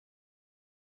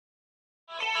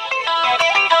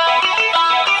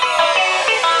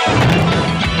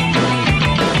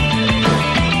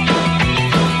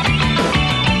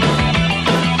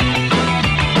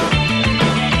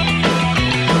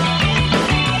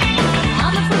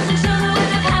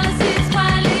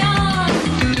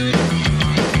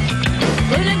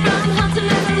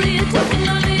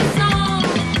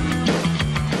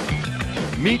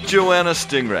Joanna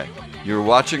Stingray. You're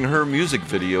watching her music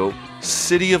video,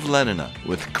 City of Leningrad,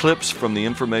 with clips from the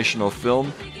informational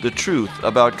film The Truth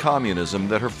About Communism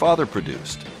that her father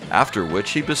produced, after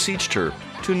which he beseeched her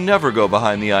to never go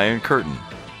behind the Iron Curtain.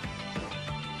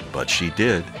 But she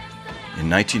did, in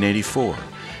 1984,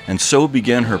 and so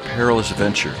began her perilous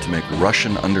venture to make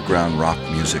Russian underground rock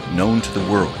music known to the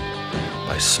world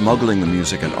by smuggling the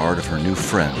music and art of her new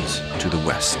friends to the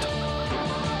West.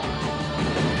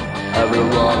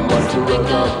 Everyone wants to rock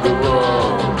up the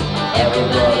world.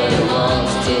 Everybody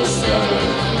wants to set it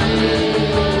free.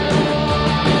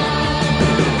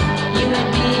 You and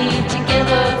me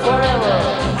together forever.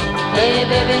 Hey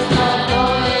baby, it's not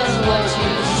always what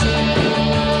you see.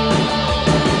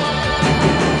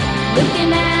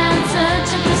 Looking out,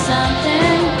 searching for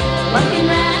something. Walking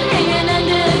around, hanging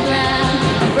underground.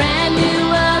 A brand new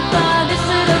world for this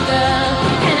little girl.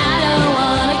 And I don't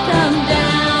wanna come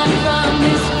down from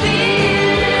this feeling.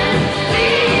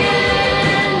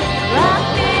 Rock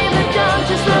me, but don't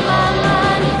just let my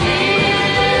mind feeling.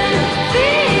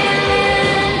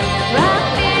 Rock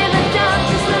me, but don't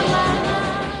just let my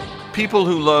mind. People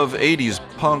who love 80s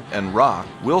punk and rock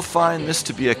will find this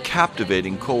to be a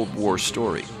captivating Cold War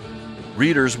story.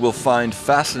 Readers will find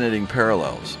fascinating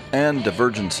parallels and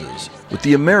divergences with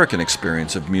the American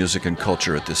experience of music and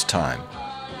culture at this time,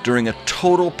 during a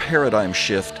total paradigm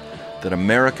shift that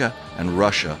America and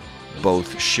Russia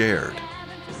both shared.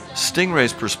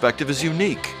 Stingray's perspective is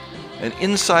unique, an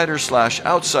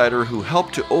insider/outsider who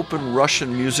helped to open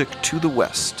Russian music to the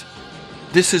West.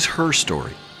 This is her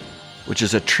story, which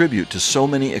is a tribute to so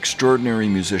many extraordinary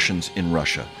musicians in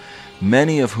Russia,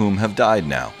 many of whom have died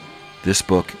now. This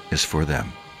book is for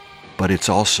them, but it's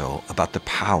also about the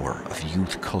power of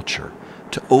youth culture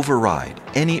to override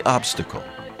any obstacle.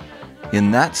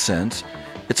 In that sense,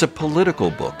 it's a political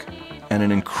book and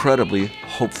an incredibly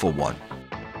hopeful one.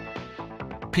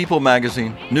 People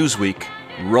magazine, Newsweek,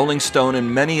 Rolling Stone, and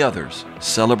many others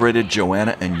celebrated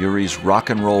Joanna and Yuri's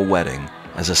rock and roll wedding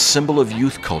as a symbol of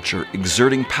youth culture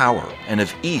exerting power and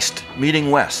of East meeting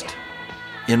West.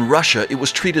 In Russia, it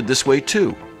was treated this way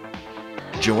too.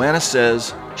 Joanna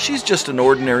says she's just an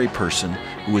ordinary person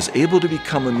who was able to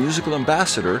become a musical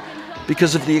ambassador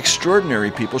because of the extraordinary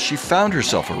people she found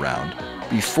herself around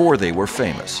before they were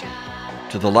famous.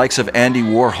 To the likes of Andy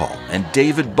Warhol and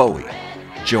David Bowie,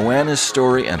 Joanna's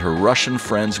story and her Russian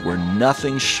friends were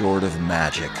nothing short of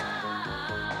magic.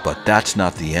 But that's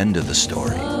not the end of the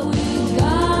story.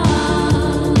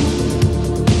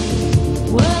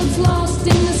 World's lost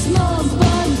in the smoke,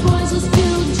 but boys will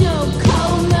still joke.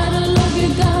 Cold metal, look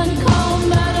your gun. Cold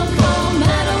metal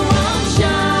won't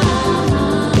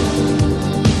shine.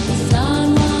 The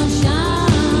sun won't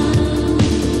shine.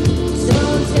 So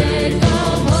take a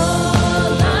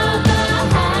hold of the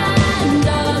hand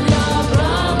of your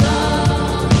brother.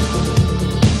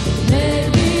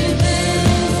 Maybe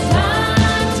this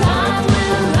time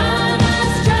will run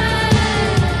astray.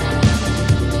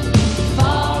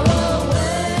 Far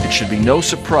away. It should be no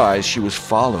surprise she was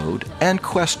followed and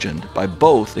questioned by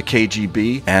both the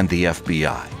KGB and the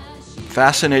FBI.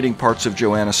 Fascinating parts of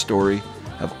Joanna's story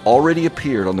have already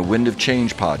appeared on the Wind of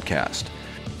Change podcast,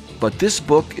 but this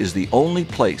book is the only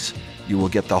place you will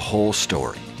get the whole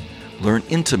story. Learn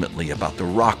intimately about the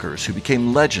rockers who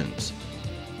became legends,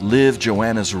 live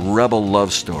Joanna's rebel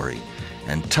love story,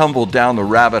 and tumble down the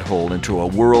rabbit hole into a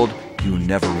world you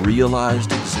never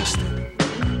realized existed.